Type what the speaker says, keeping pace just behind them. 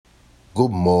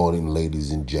Good morning,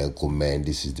 ladies and gentlemen.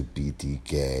 This is the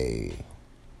PTK.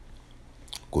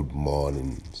 Good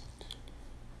morning,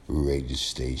 radio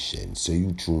station. So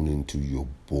you tune into your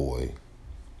boy,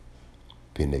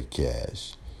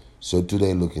 Pinthatkash. So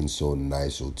today looking so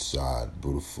nice outside,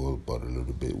 beautiful, but a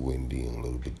little bit windy and a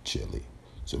little bit chilly.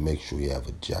 So make sure you have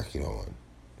a jacket on.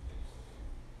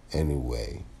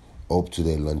 Anyway, hope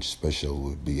today lunch special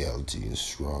will be healthy and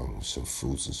strong, some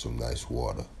fruits and some nice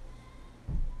water.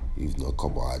 Even a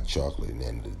cup of hot chocolate at the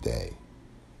end of the day.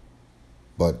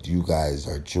 But you guys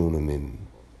are tuning in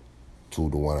to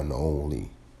the one and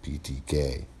only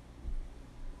PTK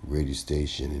radio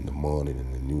station in the morning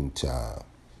and the noontime,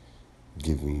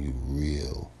 giving you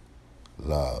real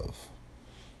love,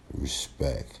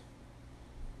 respect.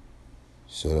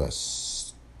 So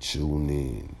let's tune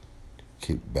in,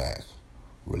 kick back,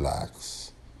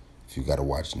 relax. If you gotta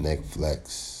watch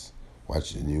Netflix,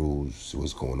 watch the news, see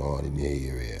what's going on in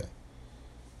your area,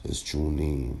 just tune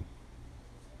in.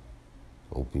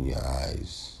 Open your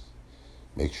eyes.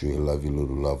 Make sure you love your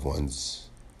little loved ones.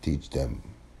 Teach them.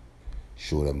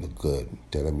 Show them the good.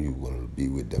 Tell them you're going to be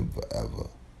with them forever.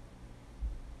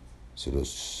 So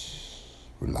just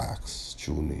relax.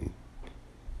 Tune in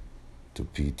to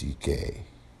PTK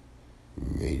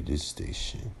radio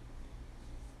station.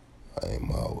 I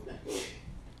am out.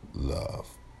 Love.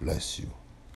 Bless you.